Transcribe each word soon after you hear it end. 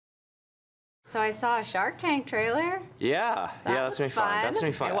So I saw a Shark Tank trailer. Yeah, that's gonna be fun. That's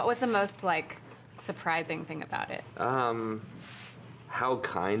gonna be fun. Okay, what was the most surprising thing about it? How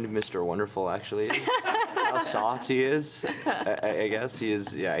kind Mr. Wonderful actually is. How soft he is. I guess he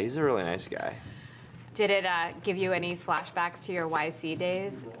is. Yeah, he's a really nice guy. Did it give you any flashbacks to your YC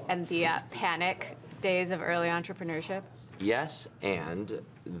days and the panic days of early entrepreneurship? Yes, and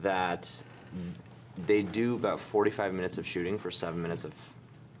that they do about 45 minutes of shooting for 7 minutes of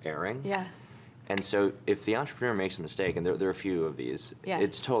airing. Yeah. And so if the entrepreneur makes a mistake, and there are a few of these,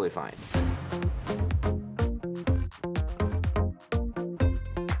 it's totally fine.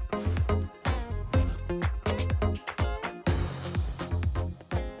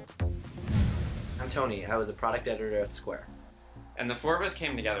 I'm Tony. I was a product editor at Square. And the four of us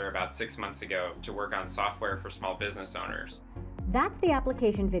came together about 6 months ago to work on software for small business owners. That's the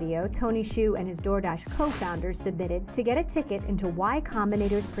application video Tony Xu and his DoorDash co-founders submitted to get a ticket into Y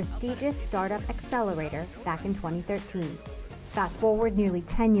Combinator's prestigious startup accelerator back in 2013. Fast forward nearly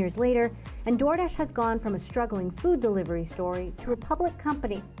 10 years later, and DoorDash has gone from a struggling food delivery story to a public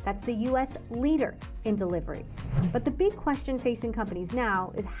company that's the US leader in delivery. But the big question facing companies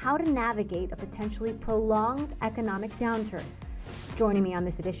now is how to navigate a potentially prolonged economic downturn. Joining me on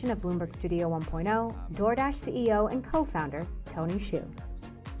this edition of Bloomberg Studio 1.0, DoorDash CEO and co-founder, Tony Xu.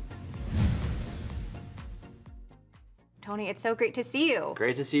 Tony, it's so great to see you.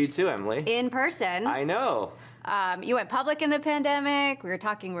 Great to see you too, Emily. In person. I know. You went public in the pandemic. We were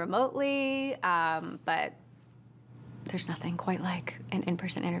talking remotely, but there's nothing quite like an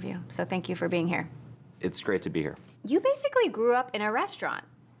in-person interview. So thank you for being here. It's great to be here. You basically grew up in a restaurant,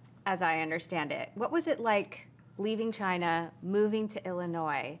 as I understand it. What was it like leaving China, moving to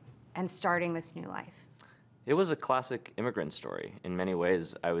Illinois, and starting this new life? It was a classic immigrant story. In many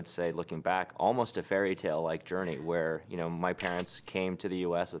ways, I would say, looking back, almost a fairy tale-like journey where, my parents came to the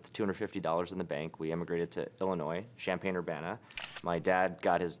US with $250 in the bank. We immigrated to Illinois, Champaign-Urbana. My dad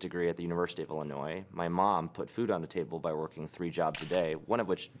got his degree at the University of Illinois. My mom put food on the table by working 3 jobs a day, one of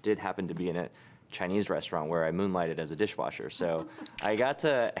which did happen to be in a Chinese restaurant where I moonlighted as a dishwasher. So I got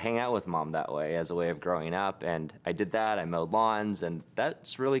to hang out with mom that way as a way of growing up, and I did that. I mowed lawns, and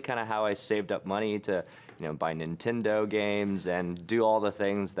that's really kind of how I saved up money to buy Nintendo games and do all the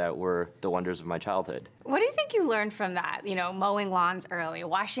things that were the wonders of my childhood. What do you think you learned from that? Mowing lawns early,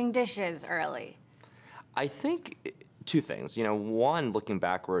 washing dishes early. I think 2 things. One, looking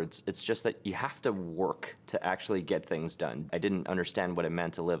backwards, it's just that you have to work to actually get things done. I didn't understand what it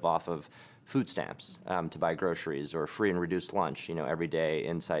meant to live off of food stamps, to buy groceries, or free and reduced lunch, every day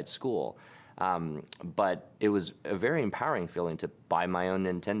inside school. But it was a very empowering feeling to buy my own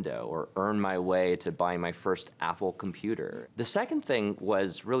Nintendo or earn my way to buying my first Apple computer. The second thing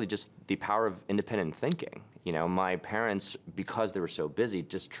was really just the power of independent thinking. My parents, because they were so busy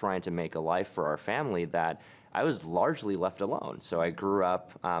just trying to make a life for our family, that I was largely left alone. So I grew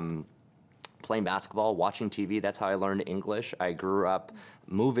up playing basketball, watching TV. That's how I learned English. I grew up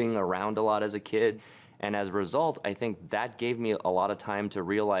moving around a lot as a kid. And as a result, I think that gave me a lot of time to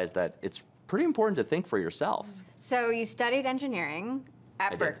realize that it's pretty important to think for yourself. So you studied engineering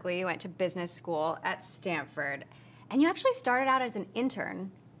at Berkeley. Did. You went to business school at Stanford. And you actually started out as an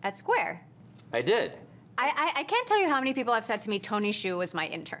intern at Square. I did. I can't tell you how many people have said to me, Tony Xu was my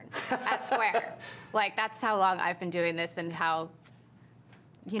intern at Square. That's how long I've been doing this, and how,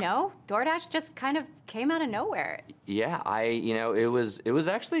 DoorDash just kind of came out of nowhere. Yeah, it was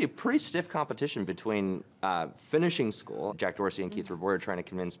actually a pretty stiff competition between finishing school. Jack Dorsey and Keith Rabois were trying to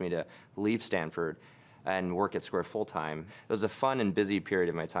convince me to leave Stanford and work at Square full-time. It was a fun and busy period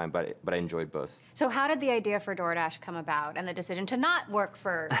of my time, but I enjoyed both. So how did the idea for DoorDash come about, and the decision to not work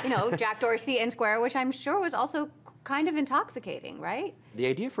for, Jack Dorsey and Square, which I'm sure was also kind of intoxicating, right? The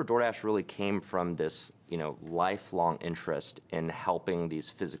idea for DoorDash really came from this, lifelong interest in helping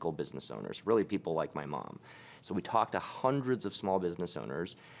these physical business owners, really people like my mom. So we talked to hundreds of small business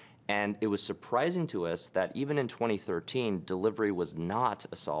owners, and it was surprising to us that even in 2013, delivery was not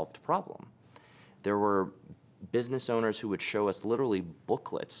a solved problem. There were business owners who would show us literally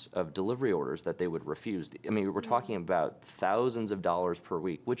booklets of delivery orders that they would refuse. I mean, we're talking about thousands of dollars per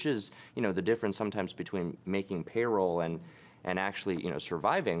week, which is, the difference sometimes between making payroll and actually,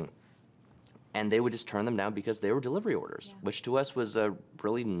 surviving. And they would just turn them down because they were delivery orders, which to us was a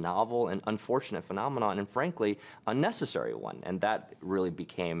really novel and unfortunate phenomenon, and frankly, unnecessary one. And that really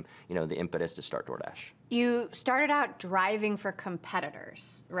became, the impetus to start DoorDash. You started out driving for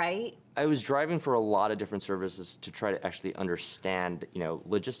competitors, right? I was driving for a lot of different services to try to actually understand,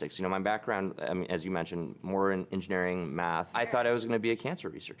 logistics. My background, as you mentioned, more in engineering, math. I thought I was going to be a cancer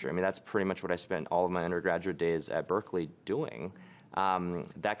researcher. That's pretty much what I spent all of my undergraduate days at Berkeley doing.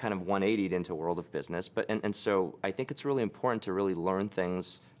 That kind of 180'd into a world of business. And so I think it's really important to really learn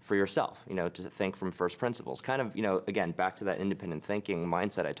things for yourself, to think from first principles. Kind of, again, back to that independent thinking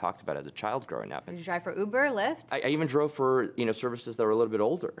mindset I talked about as a child growing up. Did you drive for Uber, Lyft? I even drove for, services that were a little bit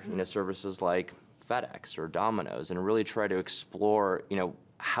older, services like FedEx or Domino's, and really try to explore,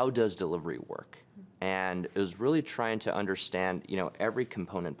 how does delivery work? And it was really trying to understand, every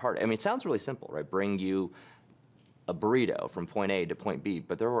component part. I mean, it sounds really simple, right? Bring you a burrito from point A to point B,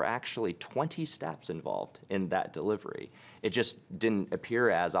 but there were actually 20 steps involved in that delivery. It just didn't appear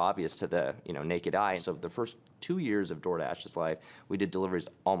as obvious to the naked eye. So the first 2 years of DoorDash's life, we did deliveries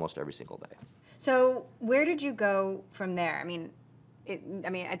almost every single day. So where did you go from there? I mean,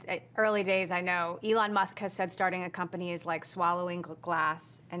 early days, I know Elon Musk has said starting a company is like swallowing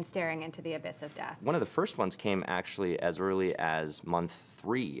glass and staring into the abyss of death. One of the first ones came actually as early as month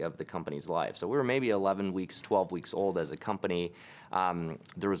 3 of the company's life. So we were maybe 11 weeks, 12 weeks old as a company.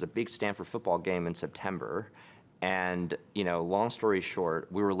 There was a big Stanford football game in September. And, long story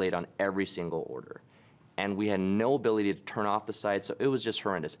short, we were late on every single order. And we had no ability to turn off the site, so it was just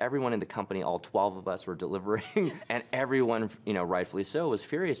horrendous. Everyone in the company, all 12 of us, were delivering, and everyone, rightfully so, was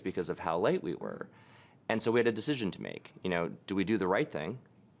furious because of how late we were. And so we had a decision to make. Do we do the right thing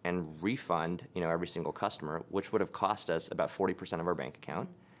and refund, every single customer, which would have cost us about 40% of our bank account,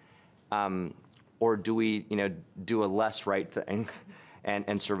 or do we, do a less right thing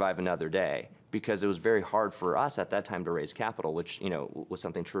and survive another day? Because it was very hard for us at that time to raise capital, which, was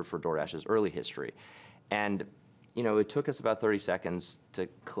something true for DoorDash's early history. And, it took us about 30 seconds to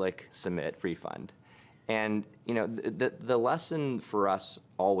click, submit, refund. And, the lesson for us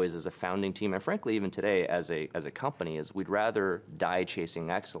always as a founding team, and frankly even today as a company, is we'd rather die chasing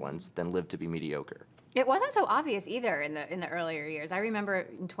excellence than live to be mediocre. It wasn't so obvious either in the earlier years. I remember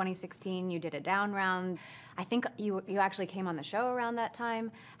in 2016 you did a down round. I think you actually came on the show around that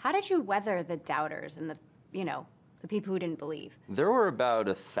time. How did you weather the doubters and the people who didn't believe? There were about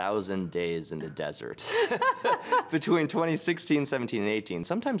 1,000 days in the desert between 2016, 17, and 18.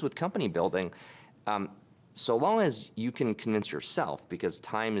 Sometimes with company building, so long as you can convince yourself, because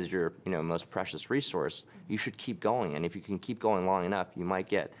time is your most precious resource, you should keep going. And if you can keep going long enough, you might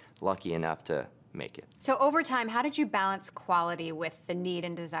get lucky enough to make it. So over time, how did you balance quality with the need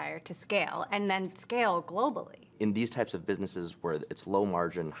and desire to scale, and then scale globally? In these types of businesses where it's low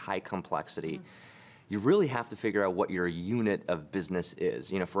margin, high complexity, you really have to figure out what your unit of business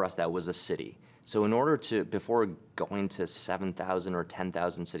is. For us, that was a city. So in order to, before going to 7,000 or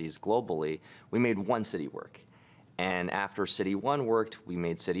 10,000 cities globally, we made one city work. And after City 1 worked, we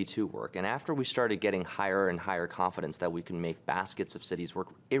made City 2 work. And after we started getting higher and higher confidence that we can make baskets of cities work,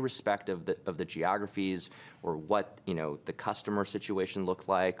 irrespective of the geographies or what the customer situation looked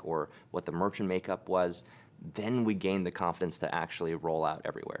like or what the merchant makeup was, then we gained the confidence to actually roll out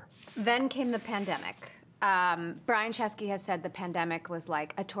everywhere. Then came the pandemic. Brian Chesky has said the pandemic was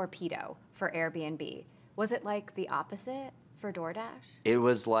like a torpedo for Airbnb. Was it like the opposite for DoorDash? It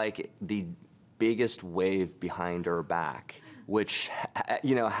was like the biggest wave behind our back, which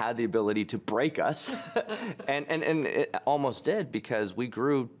had the ability to break us, and it almost did, because we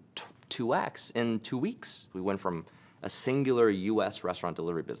grew 2x in 2 weeks. We went from a singular U.S. restaurant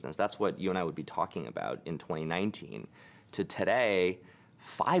delivery business, that's what you and I would be talking about in 2019, to today,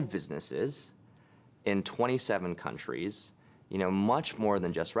 5 businesses in 27 countries, much more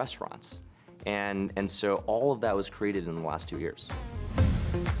than just restaurants. And so all of that was created in the last 2 years.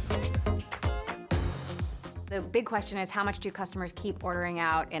 The big question is, how much do customers keep ordering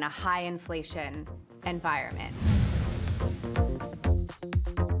out in a high inflation environment?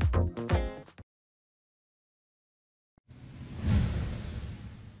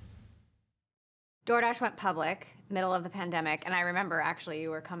 DoorDash went public, middle of the pandemic, and I remember actually you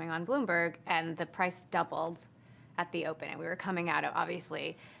were coming on Bloomberg and the price doubled at the opening. We were coming out of,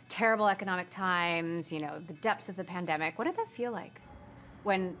 obviously, terrible economic times, the depths of the pandemic. What did that feel like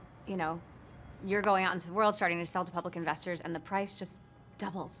when, you're going out into the world, starting to sell to public investors, and the price just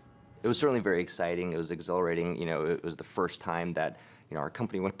doubles? It was certainly very exciting. It was exhilarating. It was the first time that our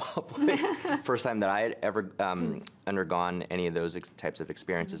company went public. First time that I had ever undergone any of those types of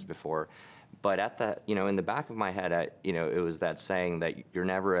experiences before. But at the, in the back of my head, it was that saying that you're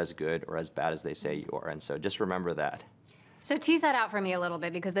never as good or as bad as they say you are. And so just remember that. So tease that out for me a little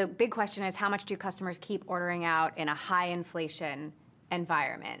bit, because the big question is, how much do customers keep ordering out in a high inflation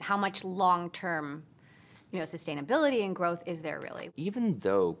environment? How much long-term, sustainability and growth is there really? Even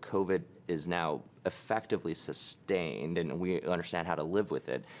though COVID is now effectively sustained and we understand how to live with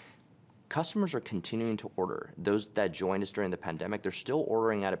it, customers are continuing to order. Those that joined us during the pandemic, they're still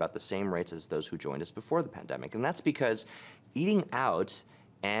ordering at about the same rates as those who joined us before the pandemic. And that's because eating out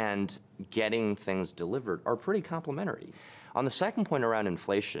and getting things delivered are pretty complementary. On the second point around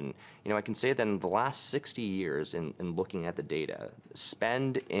inflation, I can say that in the last 60 years, in looking at the data,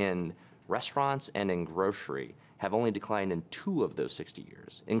 spend in restaurants and in grocery have only declined in 2 of those 60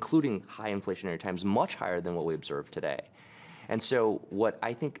 years, including high inflationary times, much higher than what we observe today. And so what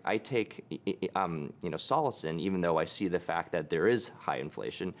I think I take solace in, even though I see the fact that there is high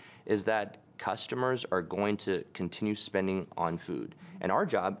inflation, is that customers are going to continue spending on food. And our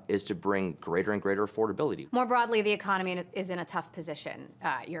job is to bring greater and greater affordability. More broadly, the economy is in a tough position.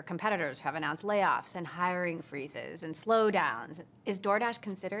 Your competitors have announced layoffs and hiring freezes and slowdowns. Is DoorDash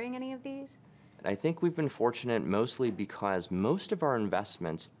considering any of these? I think we've been fortunate mostly because most of our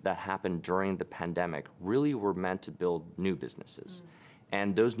investments that happened during the pandemic really were meant to build new businesses.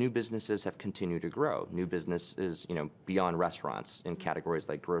 And those new businesses have continued to grow. New businesses, beyond restaurants in categories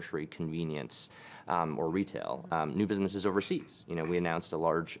like grocery, convenience, or retail. New businesses overseas. We announced a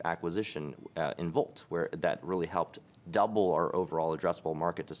large acquisition in Volt, that really helped double our overall addressable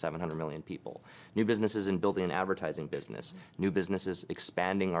market to 700 million people. New businesses in building an advertising business. New businesses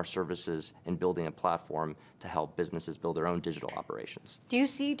expanding our services and building a platform to help businesses build their own digital operations. Do you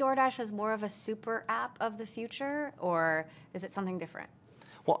see DoorDash as more of a super app of the future, or is it something different?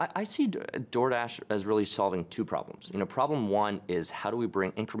 Well, I see DoorDash as really solving 2 problems. Problem 1 is how do we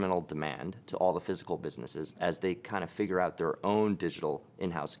bring incremental demand to all the physical businesses as they kind of figure out their own digital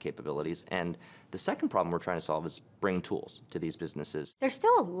in-house capabilities. And the second problem we're trying to solve is bring tools to these businesses. There's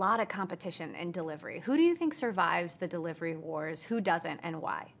still a lot of competition in delivery. Who do you think survives the delivery wars? Who doesn't, and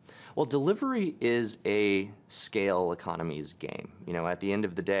why? Well, delivery is a scale economies game. At the end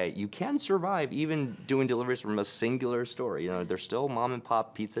of the day, you can survive even doing deliveries from a singular store. There's still mom and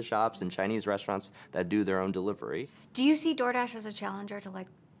pop pizza shops and Chinese restaurants that do their own delivery. Do you see DoorDash as a challenger to like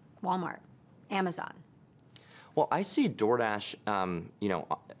Walmart, Amazon? Well, I see DoorDash,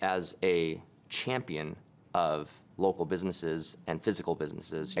 as a champion of local businesses and physical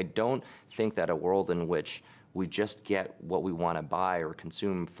businesses. I don't think that a world in which we just get what we want to buy or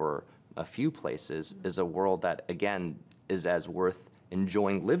consume for a few places is a world that, again, is as worth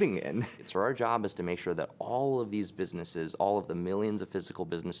enjoying living in. So our job is to make sure that all of these businesses, all of the millions of physical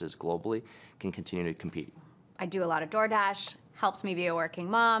businesses globally, can continue to compete. I do a lot of DoorDash, helps me be a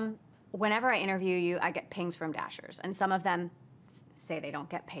working mom. Whenever I interview you, I get pings from Dashers, and some of them say they don't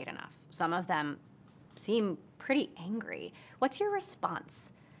get paid enough. Some of them seem pretty angry. What's your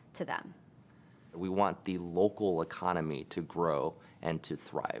response to them? We want the local economy to grow and to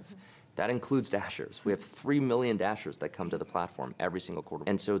thrive. That includes Dashers. We have 3 million Dashers that come to the platform every single quarter.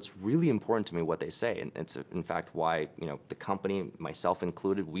 And so it's really important to me what they say. And it's, in fact, why the company, myself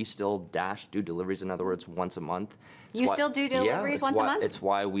included, we still do deliveries, in other words, once a month. You still do deliveries once a month? It's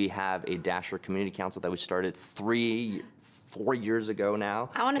why we have a Dasher Community Council that we started 4 years ago now.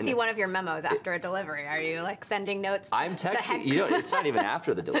 I want to see one of your memos after a delivery. Are you like sending notes? I'm texting. It's not even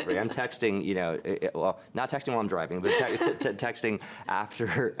after the delivery. I'm texting. Well, not texting while I'm driving, but texting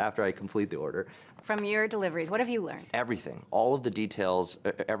after I complete the order. From your deliveries, what have you learned? Everything, all of the details,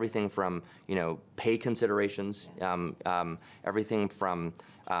 everything from pay considerations, everything from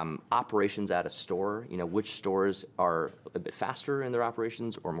operations at a store, which stores are a bit faster in their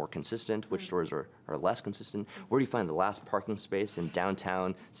operations or more consistent, which stores are less consistent, where do you find the last parking space in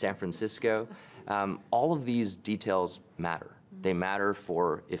downtown San Francisco? All of these details matter. They matter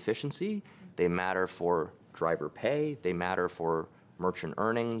for efficiency, they matter for driver pay, they matter for merchant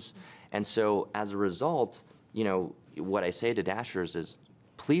earnings. And so as a result, what I say to Dashers is,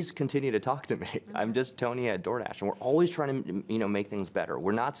 please continue to talk to me. I'm just Tony at DoorDash, and we're always trying to make things better.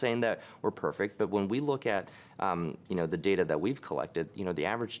 We're not saying that we're perfect, but when we look at the data that we've collected, the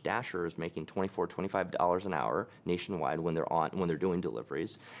average Dasher is making $24, $25 an hour nationwide when they're doing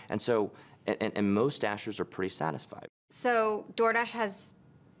deliveries, and so and most Dashers are pretty satisfied. So DoorDash has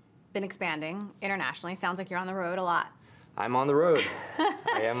been expanding internationally. Sounds like you're on the road a lot. I'm on the road.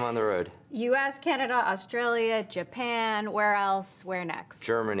 I am on the road. U.S., Canada, Australia, Japan, where else? Where next?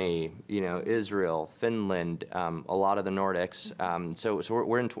 Germany, Israel, Finland, a lot of the Nordics. So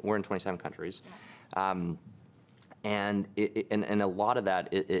we're in 27 countries, and a lot of that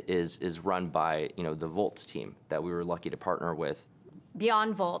is run by the Volts team that we were lucky to partner with.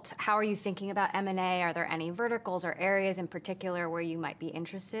 Beyond Volt, how are you thinking about M&A? Are there any verticals or areas in particular where you might be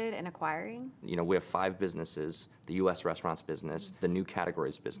interested in acquiring? We have 5 businesses: the U.S. restaurants business, the new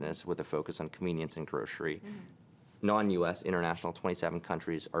categories business with a focus on convenience and grocery, non-U.S., international, 27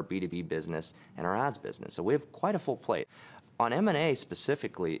 countries, our B2B business, and our ads business. So we have quite a full plate. On M&A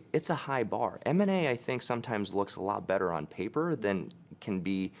specifically, it's a high bar. M&A, I think, sometimes looks a lot better on paper than can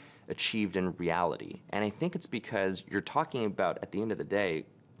be achieved in reality. And I think it's because you're talking about, at the end of the day,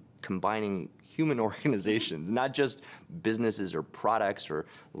 combining human organizations, not just businesses or products or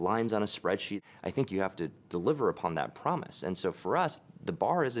lines on a spreadsheet. I think you have to deliver upon that promise. And so for us, the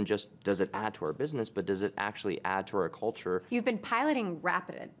bar isn't just does it add to our business, but does it actually add to our culture? You've been piloting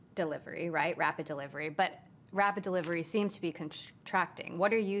rapid delivery, right? Rapid delivery, but rapid delivery seems to be contracting.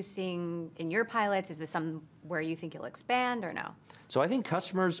 What are you seeing in your pilots? Is this somewhere you think you'll expand or no? So I think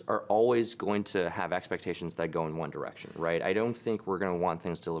customers are always going to have expectations that go in one direction, right? I don't think we're going to want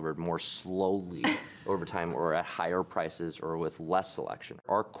things delivered more slowly over time or at higher prices or with less selection.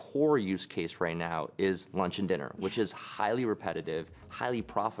 Our core use case right now is lunch and dinner, which is highly repetitive, highly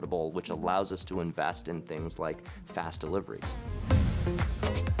profitable, which allows us to invest in things like fast deliveries.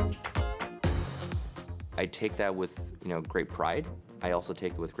 I take that with great pride. I also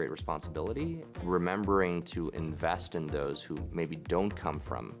take it with great responsibility, remembering to invest in those who maybe don't come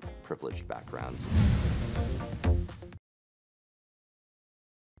from privileged backgrounds.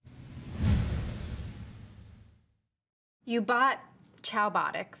 You bought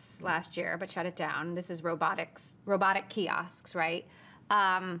Chowbotics last year, but shut it down. This is robotic kiosks, right?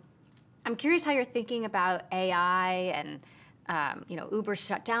 I'm curious how you're thinking about AI and Uber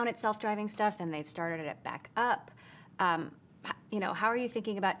shut down its self-driving stuff, then they've started it back up. How are you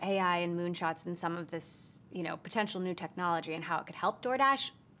thinking about AI and moonshots and some of this, potential new technology and how it could help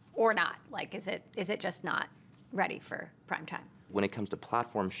DoorDash or not? Like, is it just not ready for prime time? When it comes to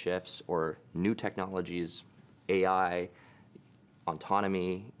platform shifts or new technologies, AI,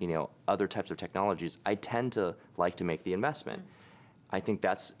 autonomy, other types of technologies, I tend to like to make the investment. I think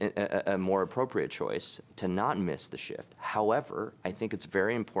that's a more appropriate choice to not miss the shift. However, I think it's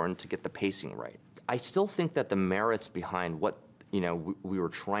very important to get the pacing right. I still think that the merits behind what we were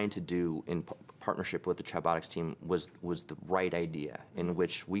trying to do in partnership with the Chowbotics team was the right idea, in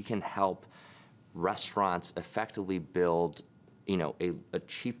which we can help restaurants effectively build a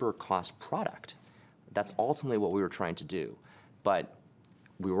cheaper cost product. That's ultimately what we were trying to do, but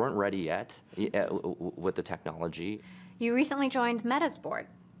we weren't ready yet with the technology. You recently joined Meta's board.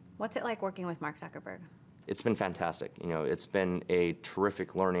 What's it like working with Mark Zuckerberg? It's been fantastic. It's been a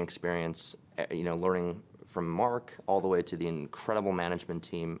terrific learning experience, learning from Mark all the way to the incredible management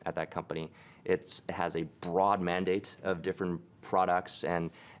team at that company. It has a broad mandate of different products and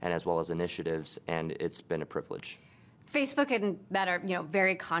as well as initiatives, and it's been a privilege. Facebook and Meta,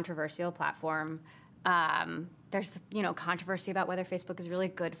 very controversial platform. There's, controversy about whether Facebook is really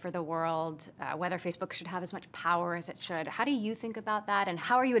good for the world, whether Facebook should have as much power as it should. How do you think about that, and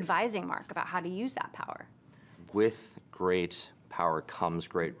how are you advising Mark about how to use that power? With great power comes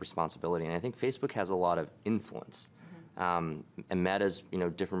great responsibility, and I think Facebook has a lot of influence. And Meta's,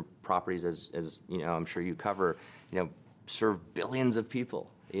 different properties, as I'm sure you cover, serve billions of people,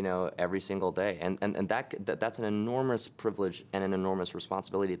 every single day, and that's an enormous privilege and an enormous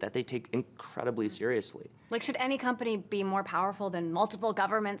responsibility that they take incredibly seriously. Like, should any company be more powerful than multiple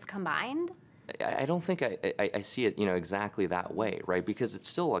governments combined? I don't think I see it, exactly that way, right? Because it's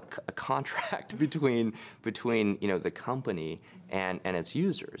still a contract between the company and its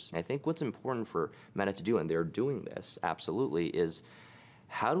users. I think what's important for Meta to do, and they're doing this absolutely, is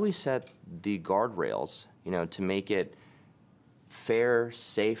how do we set the guardrails, to make it fair,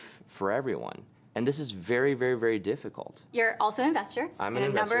 safe for everyone? And this is very, very, very difficult. You're also an investor I'm in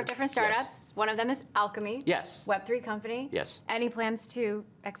an a number investor. of different startups. Yes. One of them is Alchemy. Yes. Web3 company. Yes. Any plans to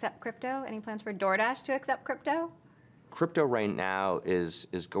accept crypto? Any plans for DoorDash to accept crypto? Crypto right now is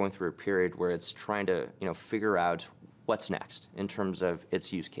going through a period where it's trying to figure out what's next in terms of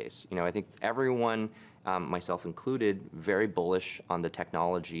its use case. I think everyone, myself included, very bullish on the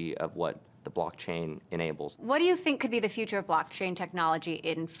technology of what the blockchain enables. What do you think could be the future of blockchain technology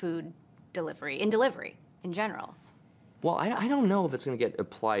in food delivery, in general? Well, I don't know if it's going to get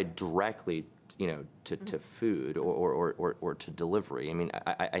applied directly, to food or to delivery. I mean,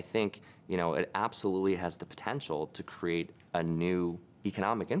 I think, it absolutely has the potential to create a new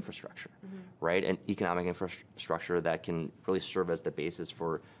economic infrastructure, right? An economic infrastructure that can really serve as the basis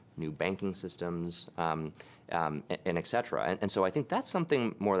for new banking systems, and et cetera. And so I think that's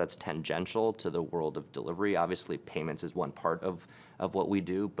something more that's tangential to the world of delivery. Obviously, payments is one part of what we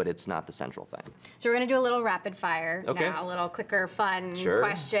do, but it's not the central thing. So we're going to do a little rapid fire Okay. now, a little quicker, fun Sure.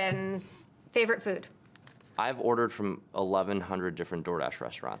 questions. Favorite food? I've ordered from 1,100 different DoorDash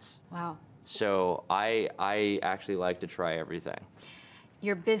restaurants. Wow. So I actually like to try everything.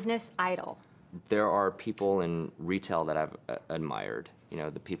 Your business idol? There are people in retail that I've admired.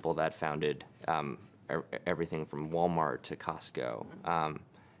 The people that founded everything from Walmart to Costco.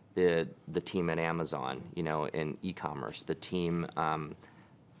 The team at Amazon, in e-commerce, the team,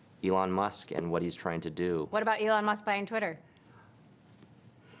 Elon Musk and what he's trying to do. What about Elon Musk buying Twitter?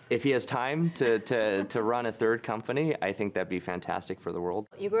 If he has time to run a third company, I think that'd be fantastic for the world.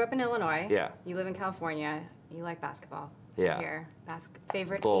 You grew up in Illinois. Yeah. You live in California. You like basketball. Yeah. Here.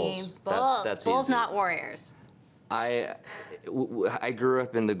 Favorite Bulls. team? Bulls. That's Bulls, easy. not Warriors. I grew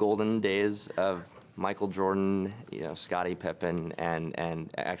up in the golden days of Michael Jordan, Scottie Pippen,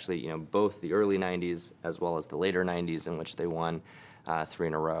 and actually, both the early 90s as well as the later 90s in which they won 3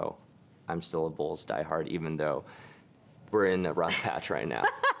 in a row. I'm still a Bulls diehard, even though we're in a rough patch right now.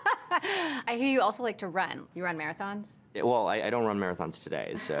 I hear you also like to run. You run marathons? Yeah, well, I don't run marathons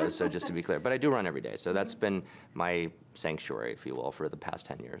today, so just to be clear. But I do run every day, so that's been my sanctuary, if you will, for the past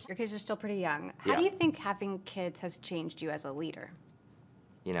 10 years. Your kids are still pretty young. How do you think having kids has changed you as a leader?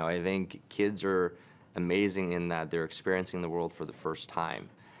 I think kids are amazing in that they're experiencing the world for the first time.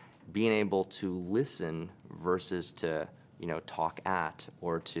 Being able to listen versus to, talk at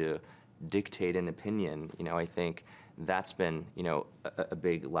or to dictate an opinion, I think that's been, a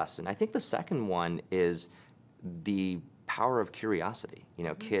big lesson. I think the second one is the power of curiosity.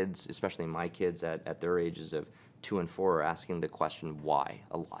 Kids, especially my kids at their ages of 2 and 4, are asking the question why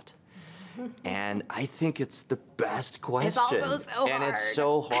a lot. And I think it's the best question. It's also so hard. And it's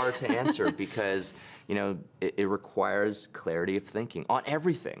so hard to answer because, it requires clarity of thinking on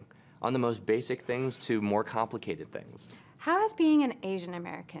everything, on the most basic things to more complicated things. How has being an Asian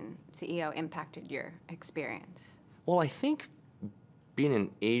American CEO impacted your experience? Well, I think being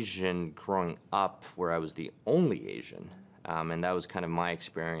an Asian growing up where I was the only Asian, and that was kind of my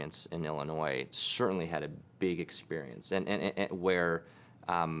experience in Illinois, certainly had a big experience, and where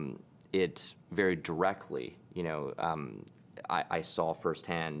it very directly, I saw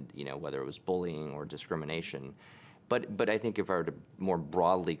firsthand, whether it was bullying or discrimination. But I think if I were to more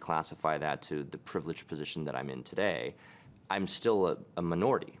broadly classify that to the privileged position that I'm in today, I'm still a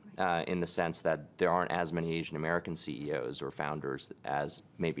minority in the sense that there aren't as many Asian American CEOs or founders as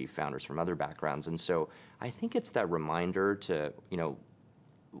maybe founders from other backgrounds. And so I think it's that reminder to,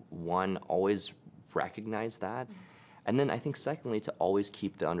 one, always recognize that. And then I think secondly, to always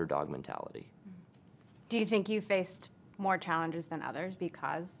keep the underdog mentality. Do you think you faced more challenges than others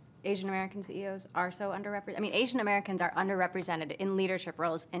because Asian American CEOs are so underrepresented? I mean, Asian Americans are underrepresented in leadership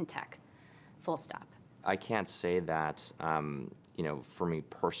roles in tech, full stop. I can't say that, for me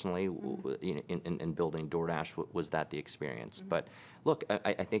personally, in building DoorDash, was that the experience. But look,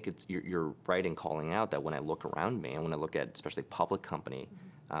 I think you're right in calling out that when I look around me and when I look at especially public company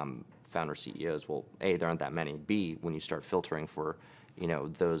founder CEOs, well, A, there aren't that many. B, when you start filtering for,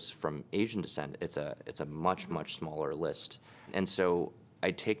 those from Asian descent, it's a much, much smaller list. And so I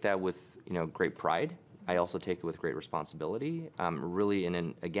take that with, great pride. I also take it with great responsibility, really,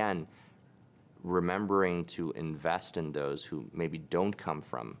 and again, remembering to invest in those who maybe don't come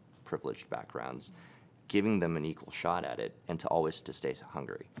from privileged backgrounds, giving them an equal shot at it, and to always to stay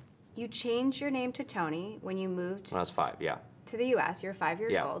hungry. You changed your name to Tony when you moved When I was 5, yeah. to the U.S. You're 5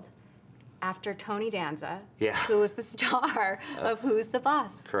 years Yeah. old. After Tony Danza, Yeah. who was the star of Who's the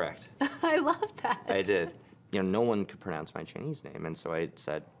Boss. Correct. I love that. I did. No one could pronounce my Chinese name, and so I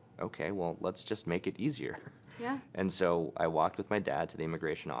said, okay, well, let's just make it easier. Yeah. And so I walked with my dad to the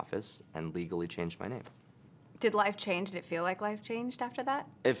immigration office and legally changed my name. Did life change? Did it feel like life changed after that?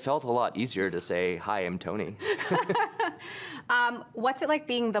 It felt a lot easier to say, hi, I'm Tony. What's it like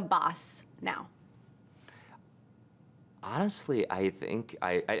being the boss now? Honestly, I think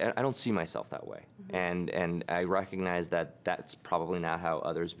I don't see myself that way. And I recognize that that's probably not how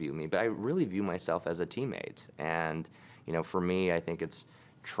others view me, but I really view myself as a teammate. And, for me, I think it's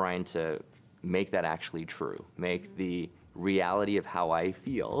trying to make that actually true, make the reality of how I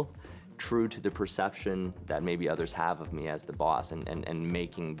feel true to the perception that maybe others have of me as the boss, and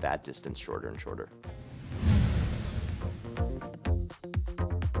making that distance shorter and shorter.